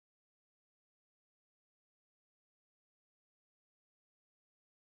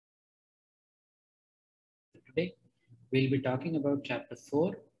Today, we'll be talking about Chapter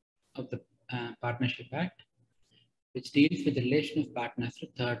 4 of the Partnership Act, which deals with the relation of partners to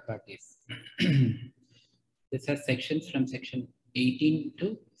third parties. This has sections from Section 18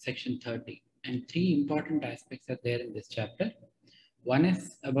 to Section 30, and three important aspects are there in this chapter. One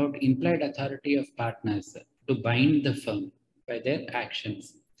is about implied authority of partners to bind the firm by their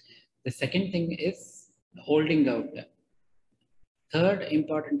actions. The second thing is holding out. Third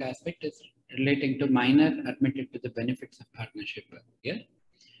important aspect is relating to minor admitted to the benefits of partnership. Yeah.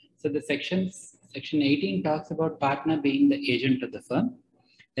 So the section 18 talks about partner being the agent of the firm.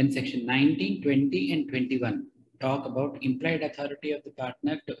 Then section 19, 20, and 21 talk about implied authority of the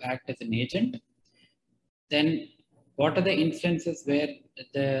partner to act as an agent. Then what are the instances where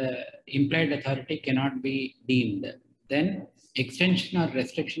the implied authority cannot be deemed? Then extension or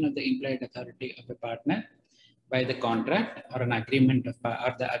restriction of the implied authority of a partner by the contract or an agreement of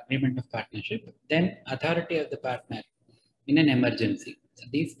partnership. Then authority of the partner in an emergency. So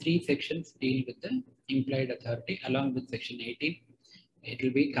these three sections deal with the implied authority along with section 18. It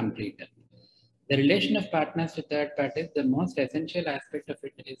will be completed. The relation of partners to third parties, the most essential aspect of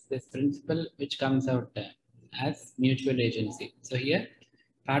it is this principle which comes out as mutual agency. So here,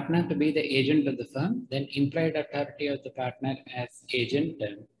 partner to be the agent of the firm, then implied authority of the partner as agent.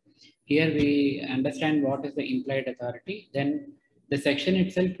 Here we understand what is the implied authority. Then the section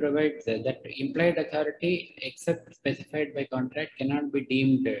itself provides that implied authority, except specified by contract, cannot be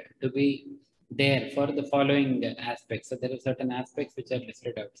deemed to be there for the following aspects. So there are certain aspects which are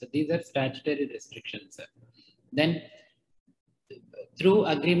listed out. So these are statutory restrictions. Then through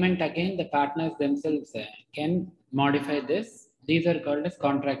agreement, again, the partners themselves can modify this. These are called as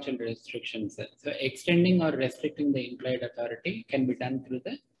contractual restrictions. So extending or restricting the implied authority can be done through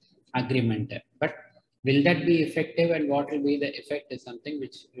the agreement. But will that be effective and what will be the effect is something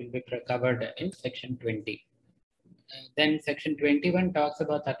which will be covered in section 20. Then section 21 talks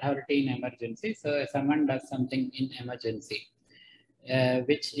about authority in emergency. So if someone does something in emergency,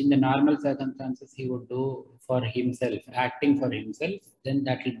 which in the normal circumstances he would do for himself, acting for himself, then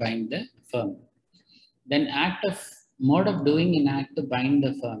that will bind the firm. Then mode of doing an act to bind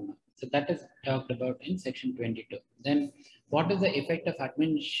the firm. So that is talked about in section 22. Then what is the effect of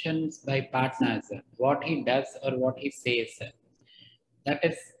admissions by partners? What he does or what he says. That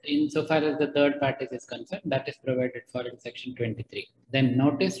is, insofar as the third party is concerned, that is provided for in section 23. Then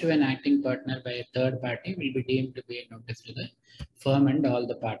notice to an acting partner by a third party will be deemed to be a notice to the firm and all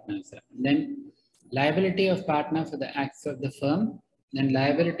the partners. Then liability of partner for the acts of the firm, then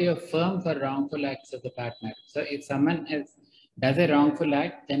liability of firm for wrongful acts of the partner. So if someone else does a wrongful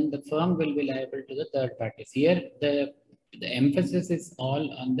act, then the firm will be liable to the third parties. Here, the emphasis is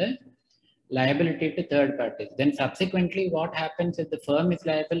all on the liability to third parties. Then subsequently, what happens if the firm is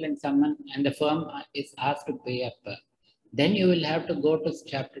liable and the firm is asked to pay up? Then you will have to go to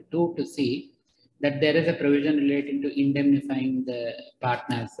chapter 2 to see that there is a provision relating to indemnifying the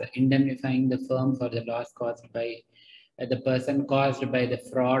partners, indemnifying the firm for the loss caused by the person, caused by the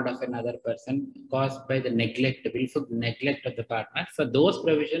fraud of another person, caused by the willful neglect of the partner. For those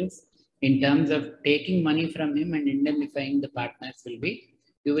provisions, in terms of taking money from him and indemnifying the partners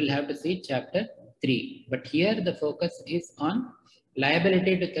you will have to see chapter 3. But here the focus is on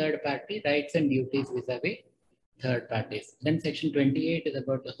liability to third party, rights and duties vis-a-vis third parties. Then section 28 is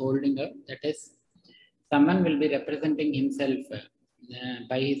about the holding out. That is, someone will be representing himself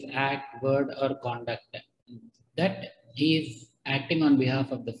by his act, word or conduct that he is acting on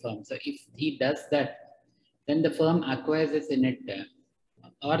behalf of the firm. So if he does that, then the firm acquiesces in it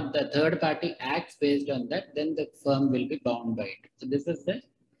or the third party acts based on that, then the firm will be bound by it. So this is the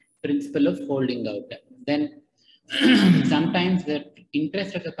principle of holding out. Then sometimes the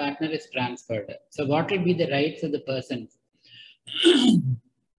interest of a partner is transferred. So what will be the rights of the person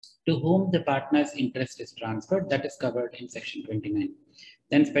to whom the partner's interest is transferred? That is covered in section 29.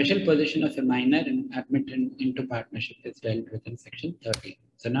 Then special position of a minor and admitted into partnership is dealt with in section 30.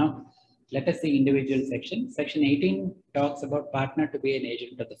 So now let us see individual sections. Section 18 talks about partner to be an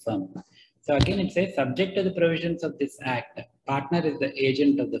agent of the firm. So again, it says, subject to the provisions of this act, partner is the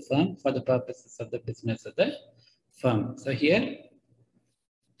agent of the firm for the purposes of the business of the firm. So here,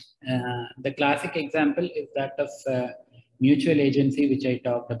 the classic example is that of mutual agency, which I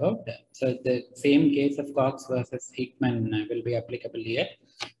talked about. So the same case of Cox versus Hickman will be applicable here,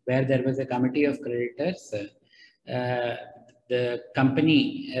 where there was a committee of creditors. The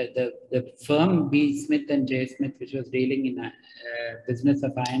company, the firm B. Smith and J. Smith, which was dealing in business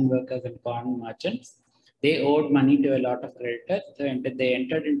of iron workers and corn merchants, they owed money to a lot of creditors. So they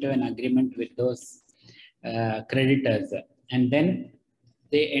entered into an agreement with those creditors. And then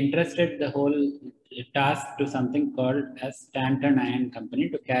they entrusted the whole tasked to something called as Stanton Iron Company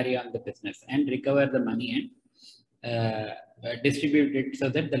to carry on the business and recover the money and distribute it so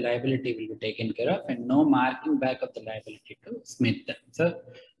that the liability will be taken care of and no marking back of the liability to Smith. So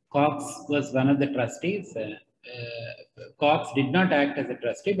Cox was one of the trustees. Cox did not act as a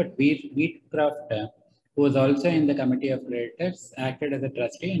trustee, but Wheatcroft, who was also in the committee of creditors, acted as a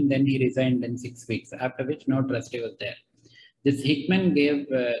trustee, and then he resigned in 6 weeks, after which no trustee was there. This Hickman gave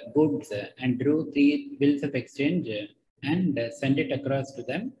goods and drew 3 bills of exchange and sent it across to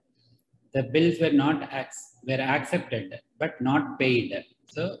them. The bills were not were accepted but not paid.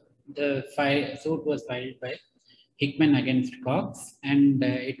 So the suit was filed by Hickman against Cox, and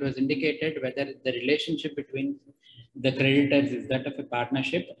it was indicated whether the relationship between the creditors is that of a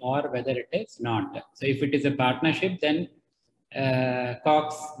partnership or whether it is not. So if it is a partnership, then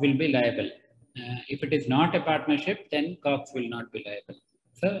Cox will be liable. If it is not a partnership, then Cox will not be liable.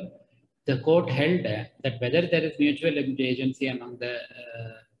 So the court held that whether there is mutual agency among the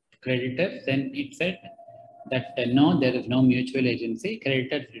creditors, then it said that no, there is no mutual agency.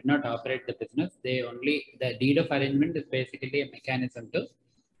 Creditors did not operate the business. The deed of arrangement is basically a mechanism to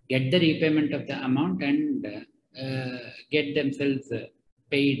get the repayment of the amount and get themselves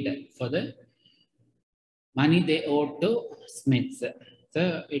paid for the money they owed to Smiths.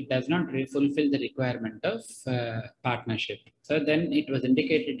 So it does not fulfill the requirement of partnership. So then it was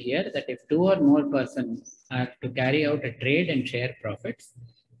indicated here that if 2 or more persons are to carry out a trade and share profits,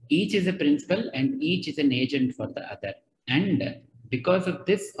 each is a principal and each is an agent for the other. And because of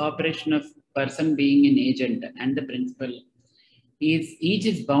this operation of person being an agent and the principal, each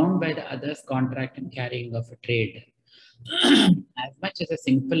is bound by the other's contract in carrying of a trade as much as a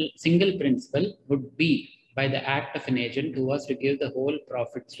single principal would be by the act of an agent who was to give the whole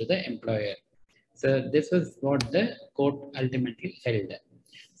profits to the employer. So this was what the court ultimately held.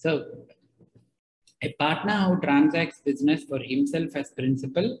 So a partner who transacts business for himself as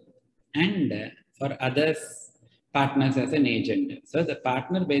principal and for others partners as an agent. So the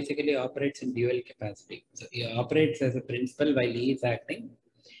partner basically operates in dual capacity. So he operates as a principal while he is acting,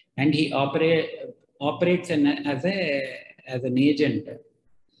 and he operates as an agent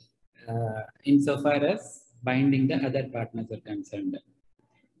insofar as binding the other partners are concerned.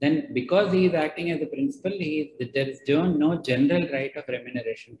 Then because he is acting as a principal, there is no general right of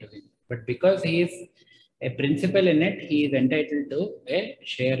remuneration to him. But because he is a principal in it, he is entitled to a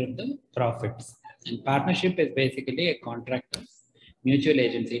share of the profits. And partnership is basically a contract of mutual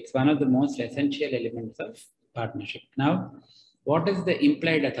agency. It's one of the most essential elements of partnership. Now, what is the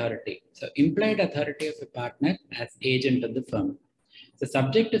implied authority? So implied authority of a partner as agent of the firm. So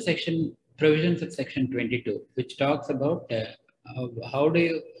subject to provisions of section 22, which talks about how do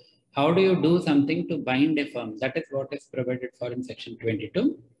you do something to bind a firm. That is what is provided for in section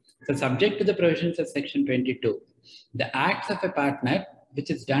 22. So subject to the provisions of section 22, the acts of a partner which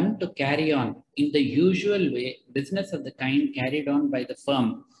is done to carry on in the usual way business of the kind carried on by the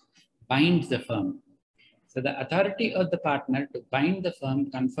firm binds the firm. So the authority of the partner to bind the firm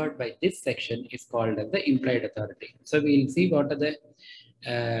conferred by this section is called as the implied authority. So we'll see what are the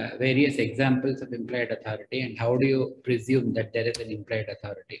various examples of implied authority and how do you presume that there is an implied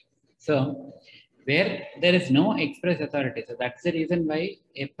authority. So where there is no express authority, so that's the reason why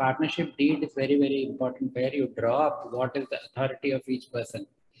a partnership deed is very, very important, where you draw up what is the authority of each person.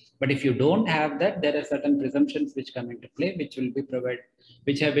 But if you don't have that, there are certain presumptions which come into play, which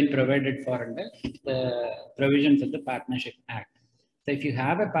have been provided for under the provisions of the Partnership Act. So if you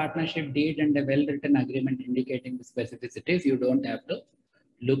have a partnership deed and a well-written agreement indicating the specificities, you don't have to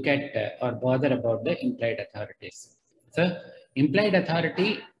look at or bother about the implied authorities. So implied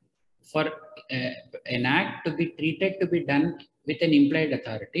authority for an act to be treated to be done with an implied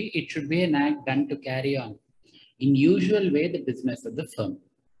authority, it should be an act done to carry on in usual way the business of the firm.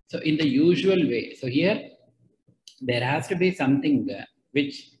 So in the usual way, so here there has to be something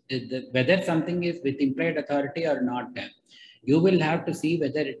whether something is with implied authority or not, you will have to see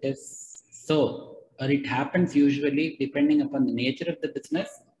whether it is so or it happens usually depending upon the nature of the business,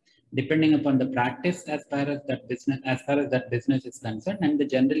 depending upon the practice as far as that business is concerned, and the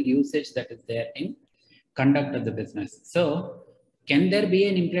general usage that is there in conduct of the business. So can there be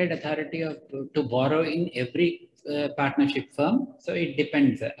an implied authority to borrow in every partnership firm? So it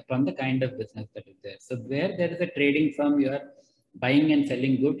depends upon the kind of business that is there. So where there is a trading firm, you are buying and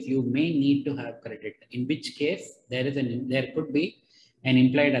selling goods, you may need to have credit, in which case there could be an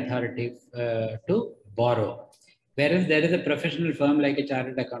implied authority to borrow. Whereas there is a professional firm like a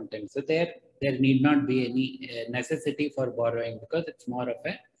chartered accountant, so there need not be any necessity for borrowing, because it's more of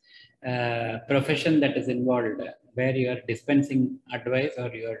a profession that is involved, where you are dispensing advice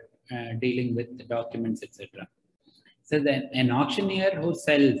or you are dealing with the documents, etc. So then an auctioneer who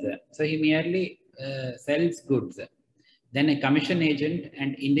sells, so he merely sells goods. Then a commission agent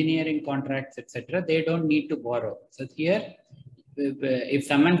and engineering contracts, etc., they don't need to borrow. So here, if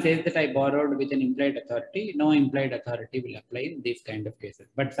someone says that I borrowed with an implied authority, no implied authority will apply in these kind of cases.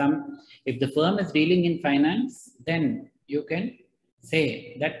 But if the firm is dealing in finance, then you can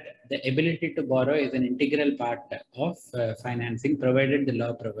say that the ability to borrow is an integral part of financing, provided the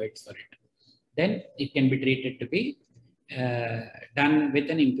law provides for it. Then it can be treated to be done with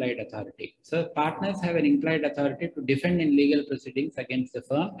an implied authority. So partners have an implied authority to defend in legal proceedings against the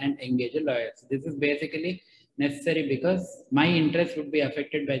firm and engage a lawyer. So this is basically necessary because my interest would be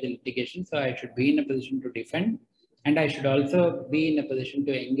affected by the litigation. So I should be in a position to defend, and I should also be in a position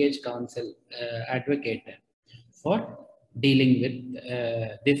to engage counsel, advocate for dealing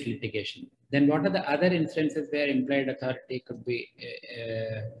with this litigation. Then what are the other instances where implied authority could be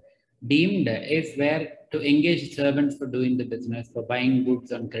deemed is where to engage servants for doing the business, for buying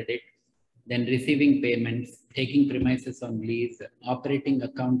goods on credit, then receiving payments, taking premises on lease, operating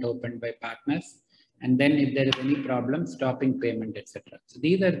account opened by partners, and then if there is any problem, stopping payment, etc. So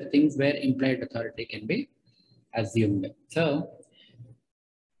these are the things where implied authority can be assumed. So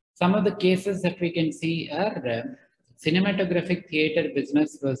some of the cases that we can see are cinematographic theater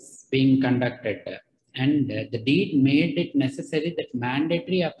business was being conducted, and the deed made it necessary that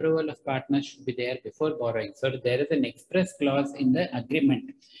mandatory approval of partners should be there before borrowing. So there is an express clause in the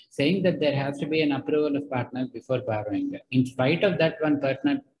agreement saying that there has to be an approval of partners before borrowing. In spite of that, one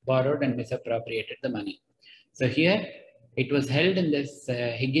partner borrowed and misappropriated the money. So here it was held in this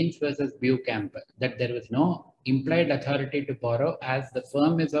Higgins versus Bucamp that there was no implied authority to borrow, as the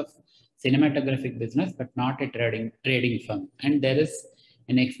firm is of cinematographic business but not a trading firm, and there is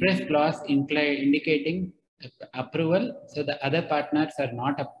an express clause indicating approval, so the other partners are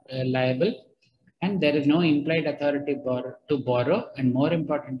not liable, and there is no implied authority to borrow, and more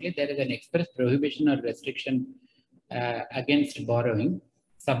importantly, there is an express prohibition or restriction against borrowing,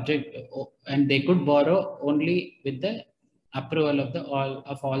 and they could borrow only with the approval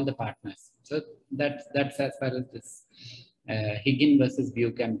of all the partners. So that's as far as this Higgin versus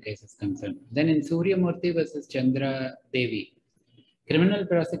Bucamp case is concerned. Then in Suryamurthy versus Chandra Devi, criminal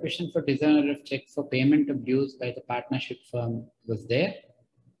prosecution for dishonor of checks for payment of dues by the partnership firm was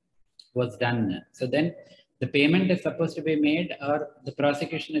done. So then the payment is supposed to be made, or the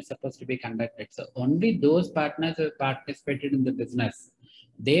prosecution is supposed to be conducted. So only those partners who have participated in the business,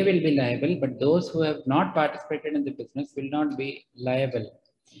 they will be liable, but those who have not participated in the business will not be liable,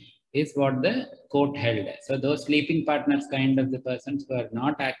 is what the court held. So those sleeping partners, kind of the persons who are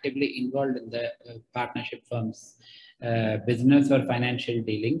not actively involved in the partnership firm's business or financial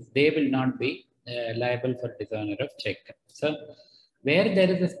dealings, they will not be liable for dishonor of check. So where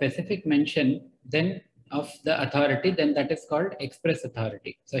there is a specific mention then of the authority, then that is called express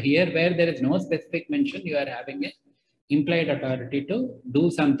authority. So here where there is no specific mention, you are having an implied authority to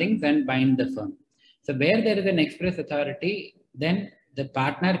do some things and bind the firm. So where there is an express authority, then the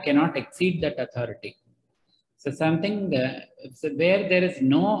partner cannot exceed that authority. So something so where there is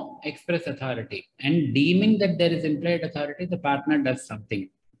no express authority and deeming that there is implied authority, the partner does something.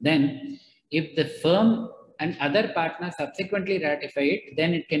 Then if the firm and other partners subsequently ratify it,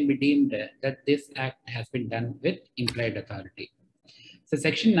 then it can be deemed that this act has been done with implied authority. So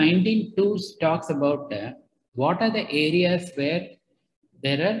section 19(2) talks about what are the areas where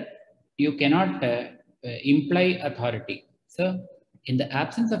you cannot imply authority. So in the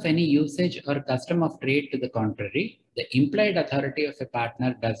absence of any usage or custom of trade to the contrary, the implied authority of a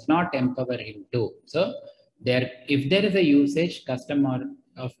partner does not empower him to. So if there is a usage, custom, or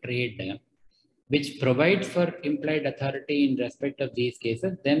of trade which provides for implied authority in respect of these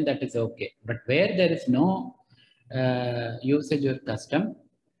cases, then that is okay. But where there is no usage or custom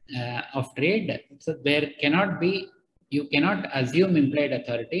of trade, so you cannot assume implied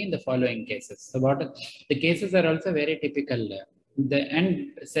authority in the following cases. So the cases are also very typical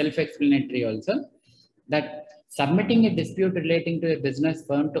and self-explanatory also, that submitting a dispute relating to a business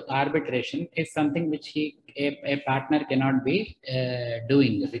firm to arbitration is something which a partner cannot be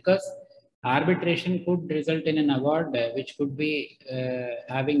doing, because arbitration could result in an award which could be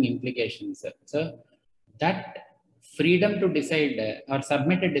having implications. So that freedom to decide or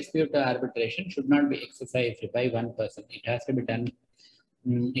submit a dispute to arbitration should not be exercised by one person. It has to be done.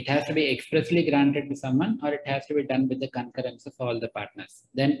 It has to be expressly granted to someone, or it has to be done with the concurrence of all the partners.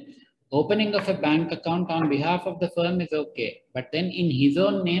 Then opening of a bank account on behalf of the firm is okay, but then in his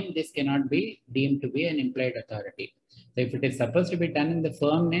own name, this cannot be deemed to be an implied authority. So if it is supposed to be done in the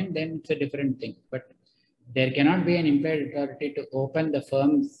firm name, then it's a different thing. But there cannot be an implied authority to open the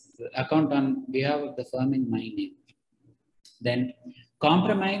firm's account on behalf of the firm in my name. Then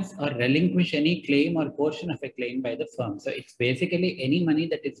compromise or relinquish any claim or portion of a claim by the firm. So it's basically any money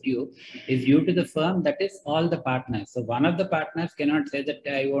that is due to the firm, that is all the partners. So one of the partners cannot say that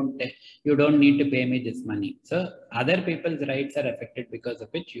you don't need to pay me this money. So other people's rights are affected, because of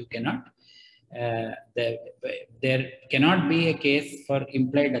which you cannot, there cannot be a case for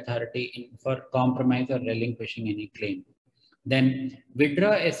implied authority for compromise or relinquishing any claim. Then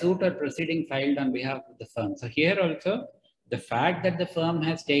withdraw a suit or proceeding filed on behalf of the firm. So here also, the fact that the firm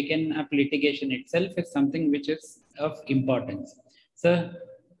has taken up litigation itself is something which is of importance. So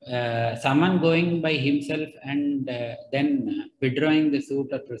someone going by himself and then withdrawing the suit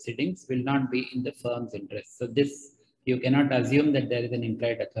or proceedings will not be in the firm's interest. So this, you cannot assume that there is an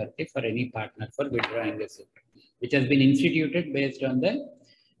implied authority for any partner for withdrawing the suit, which has been instituted based on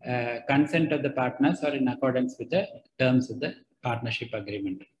the consent of the partners or in accordance with the terms of the partnership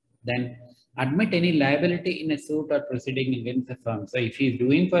agreement. Then admit any liability in a suit or proceeding against the firm. So if he is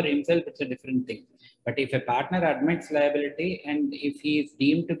doing for himself, it's a different thing. But if a partner admits liability and if he is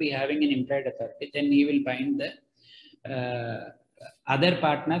deemed to be having an implied authority, then he will bind the other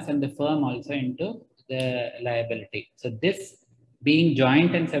partners and the firm also into the liability. So this being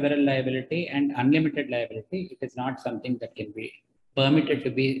joint and several liability and unlimited liability, it is not something that can be permitted to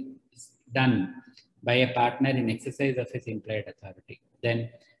be done by a partner in exercise of his implied authority. Then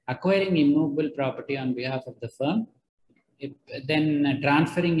acquiring immovable property on behalf of the firm, then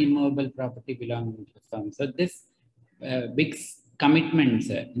transferring immovable property belonging to the firm. So this big commitments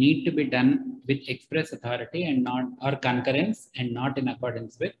need to be done with express authority and not, or concurrence, and not in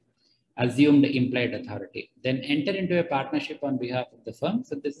accordance with assumed implied authority. Then enter into a partnership on behalf of the firm.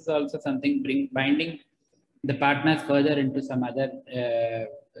 So this is also something binding the partners further into some other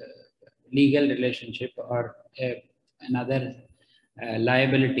legal relationship or another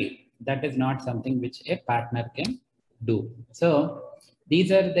liability. That is not something which a partner can do. So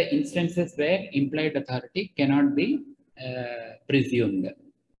these are the instances where implied authority cannot be presumed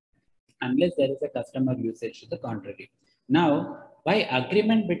unless there is a customer usage to the contrary. Now, by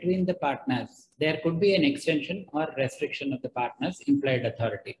agreement between the partners, there could be an extension or restriction of the partners' implied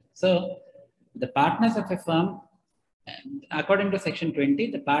authority. So the partners of a firm, according to section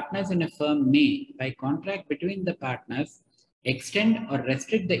 20, the partners in a firm may, by contract between the partners, extend or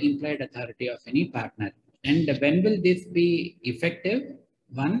restrict the implied authority of any partner. And when will this be effective?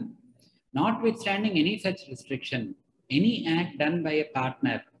 One, notwithstanding any such restriction, any act done by a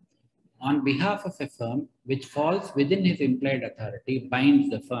partner on behalf of a firm which falls within his implied authority binds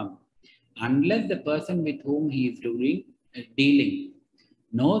the firm, unless the person with whom he is dealing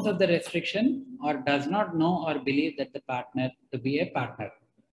knows of the restriction or does not know or believe that the partner to be a partner.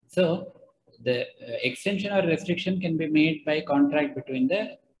 So the extension or restriction can be made by contract between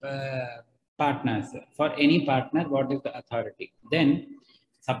the partners. For any partner, what is the authority? Then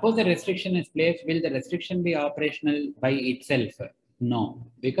suppose the restriction is placed, will the restriction be operational by itself? No,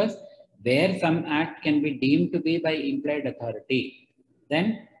 because where some act can be deemed to be by implied authority,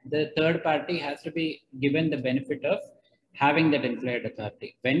 then the third party has to be given the benefit of having that implied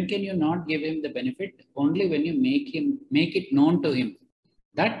authority. When can you not give him the benefit? Only when you make it known to him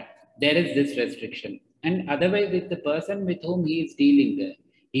that there is this restriction. And otherwise, if the person with whom he is dealing,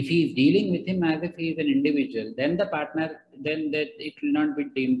 if he is dealing with him as if he is an individual, then the partner, then that it will not be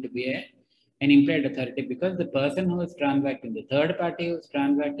deemed to be an implied authority, because the person who is transacting, the third party who is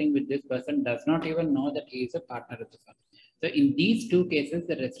transacting with this person does not even know that he is a partner of the firm. So in these two cases,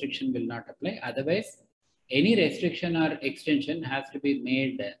 the restriction will not apply. Otherwise, any restriction or extension has to be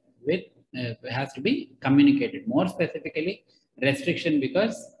made with, has to be communicated. More specifically, restriction,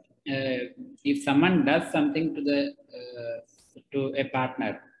 because if someone does something to a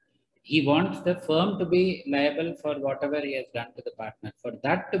partner, he wants the firm to be liable for whatever he has done to the partner. For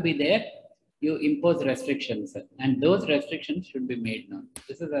that to be there, you impose restrictions, and those restrictions should be made known.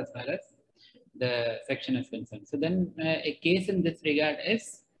 This is as far as the section is concerned. So then a case in this regard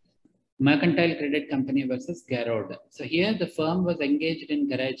is Mercantile Credit Company versus Garrod. So here the firm was engaged in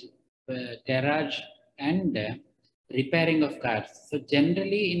garage and repairing of cars. So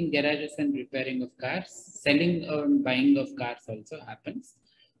generally in garages and repairing of cars, selling or buying of cars also happens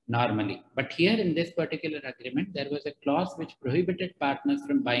normally. But here in this particular agreement, there was a clause which prohibited partners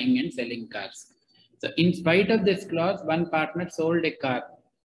from buying and selling cars. So in spite of this clause, one partner sold a car,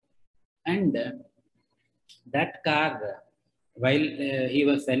 and that car, while he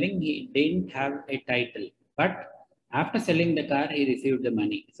was selling, he didn't have a title. But after selling the car, he received the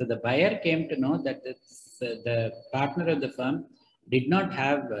money. So the buyer came to know that the partner of the firm did not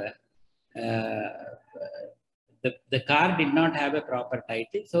have the car did not have a proper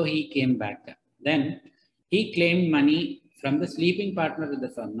title, so he came back. Then he claimed money from the sleeping partner of the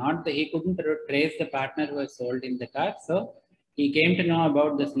firm, not he couldn't trace the partner who was sold in the car. So he came to know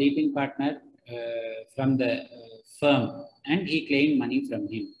about the sleeping partner from the firm, and he claimed money from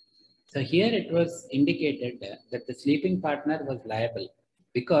him. So here it was indicated that the sleeping partner was liable,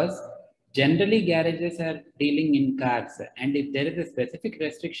 because generally garages are dealing in cars, and if there is a specific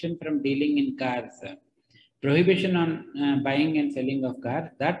restriction from dealing in cars, prohibition on buying and selling of cars,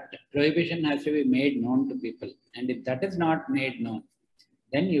 that prohibition has to be made known to people. And if that is not made known,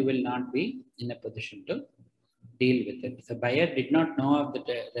 then you will not be in a position to deal with it. So buyer did not know of the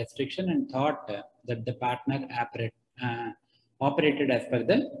restriction and thought that the partner operated as per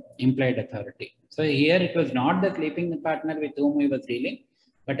the implied authority. So here it was not the sleeping partner with whom he was dealing,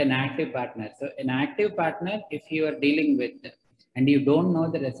 but an active partner. So an active partner, if you are dealing with and you don't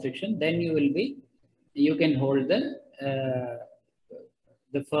know the restriction, then you can hold the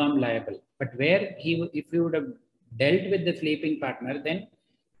firm liable. But where if you would have dealt with the sleeping partner, then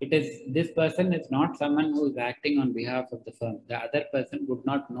this person is not someone who is acting on behalf of the firm. The other person would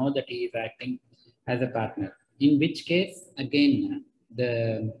not know that he is acting as a partner. In which case, again,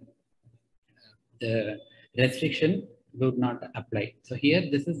 the restriction would not apply. So here,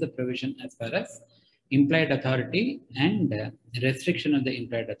 this is the provision as far as implied authority and restriction of the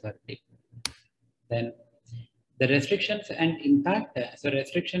implied authority. Then the restrictions and impact. So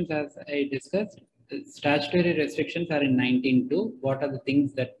restrictions, as I discussed, statutory restrictions are in 19.2. What are the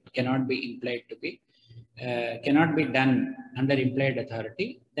things that cannot be done under implied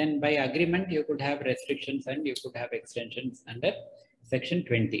authority? Then by agreement, you could have restrictions and you could have extensions under section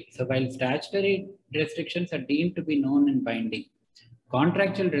 20. So while statutory restrictions are deemed to be known and binding,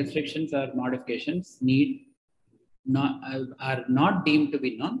 contractual restrictions or modifications are not deemed to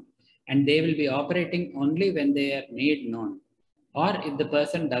be known, and they will be operating only when they are made known, or if the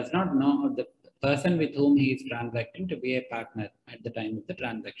person does not know of the person with whom he is transacting to be a partner at the time of the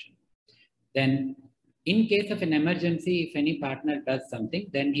transaction. Then in case of an emergency, if any partner does something,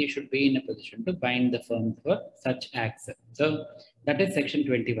 then he should be in a position to bind the firm for such acts. So that is section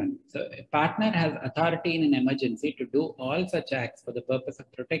 21. So a partner has authority in an emergency to do all such acts for the purpose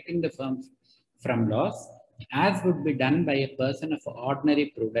of protecting the firm from loss, as would be done by a person of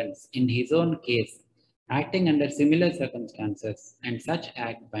ordinary prudence in his own case, acting under similar circumstances, and such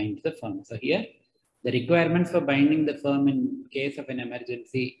act binds the firm. So here, the requirements for binding the firm in case of an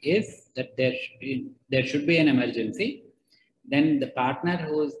emergency is that there should be an emergency. Then the partner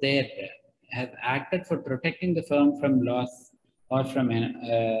who is there has acted for protecting the firm from loss or from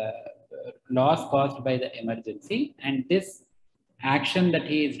loss caused by the emergency. And this action that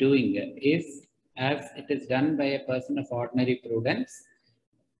he is doing is as it is done by a person of ordinary prudence.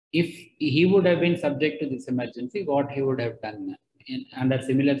 If he would have been subject to this emergency, what he would have done under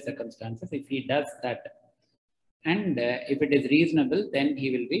similar circumstances, if he does that, and if it is reasonable, then he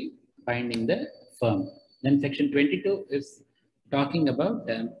will be binding the firm. Then section 22 is talking about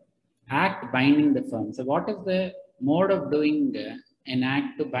act binding the firm. So what is the mode of doing an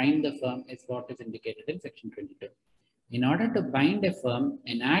act to bind the firm is what is indicated in section 22. In order to bind a firm,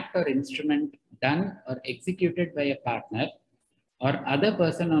 an act or instrument done or executed by a partner or other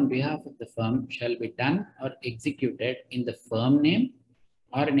person on behalf of the firm shall be done or executed in the firm name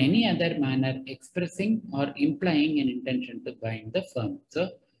or in any other manner expressing or implying an intention to bind the firm.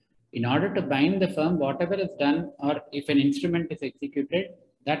 So in order to bind the firm, whatever is done, or if an instrument is executed,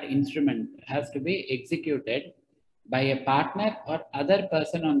 that instrument has to be executed by a partner or other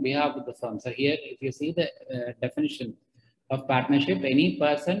person on behalf of the firm. So here, if you see the definition of partnership, any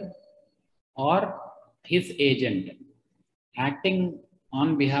person or his agent acting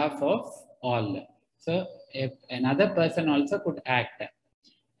on behalf of all. So if another person also could act,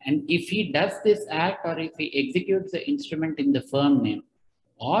 and if he does this act or if he executes the instrument in the firm name,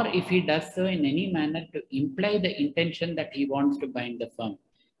 or if he does so in any manner to imply the intention that he wants to bind the firm,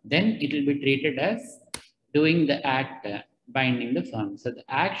 then it will be treated as doing the act binding the firm. So the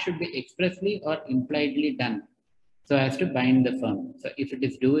act should be expressly or impliedly done so as to bind the firm. So if it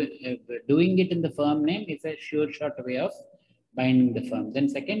is doing it in the firm name, it's a sure short way of binding the firm. Then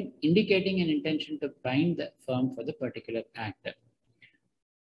second, indicating an intention to bind the firm for the particular act.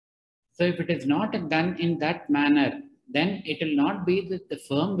 So if it is not done in that manner, then it will not be that the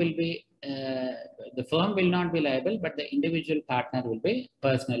firm will not be liable, but the individual partner will be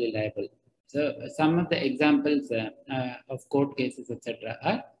personally liable. So some of the examples of court cases, etc.,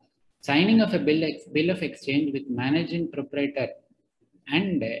 are signing of a bill of exchange with managing proprietor,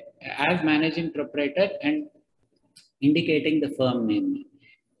 and as managing proprietor and indicating the firm name.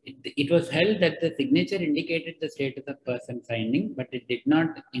 It was held that the signature indicated the status of person signing, but it did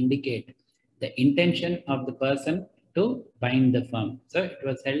not indicate the intention of the person to bind the firm. So it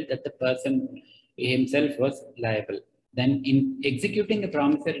was held that the person himself was liable. Then in executing a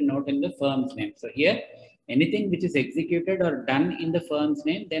promissory note in the firm's name. So here, anything which is executed or done in the firm's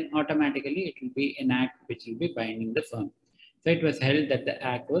name, then automatically it will be an act which will be binding the firm. So it was held that the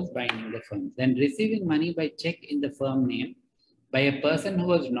act was binding the firm. Then receiving money by check in the firm name by a person who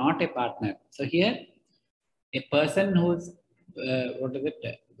was not a partner. So here, a person who's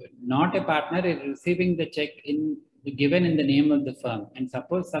not a partner is receiving the check given in the name of the firm, and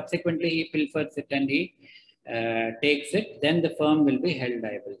suppose subsequently he pilfers it and he takes it, then the firm will be held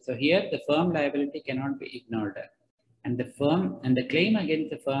liable. So here, the firm liability cannot be ignored, and the firm and the claim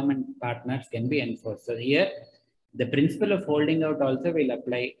against the firm and partners can be enforced. So here, the principle of holding out also will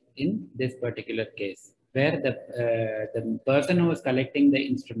apply in this particular case, where the person who was collecting the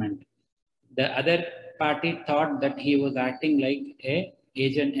instrument, the other party thought that he was acting like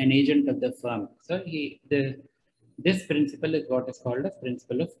an agent of the firm. So this principle is what is called as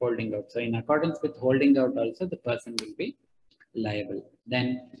principle of holding out. So in accordance with holding out also, the person will be liable.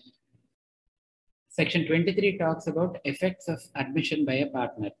 Then Section 23 talks about effects of admission by a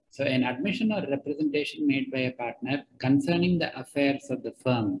partner. So an admission or representation made by a partner concerning the affairs of the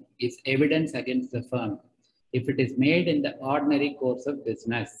firm is evidence against the firm if it is made in the ordinary course of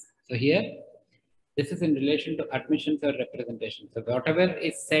business. So here, this is in relation to admissions or representations. So whatever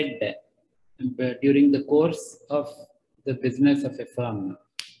is said during the course of the business of a firm,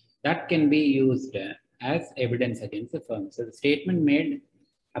 that can be used as evidence against the firm. So the statement made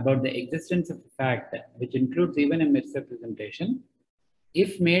about the existence of a fact, which includes even a misrepresentation,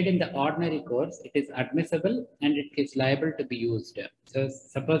 if made in the ordinary course, it is admissible and it is liable to be used. So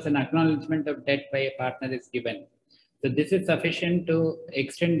suppose an acknowledgement of debt by a partner is given. So this is sufficient to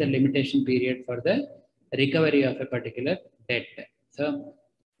extend the limitation period for the recovery of a particular debt. So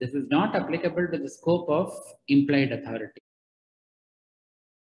this is not applicable to the scope of implied authority.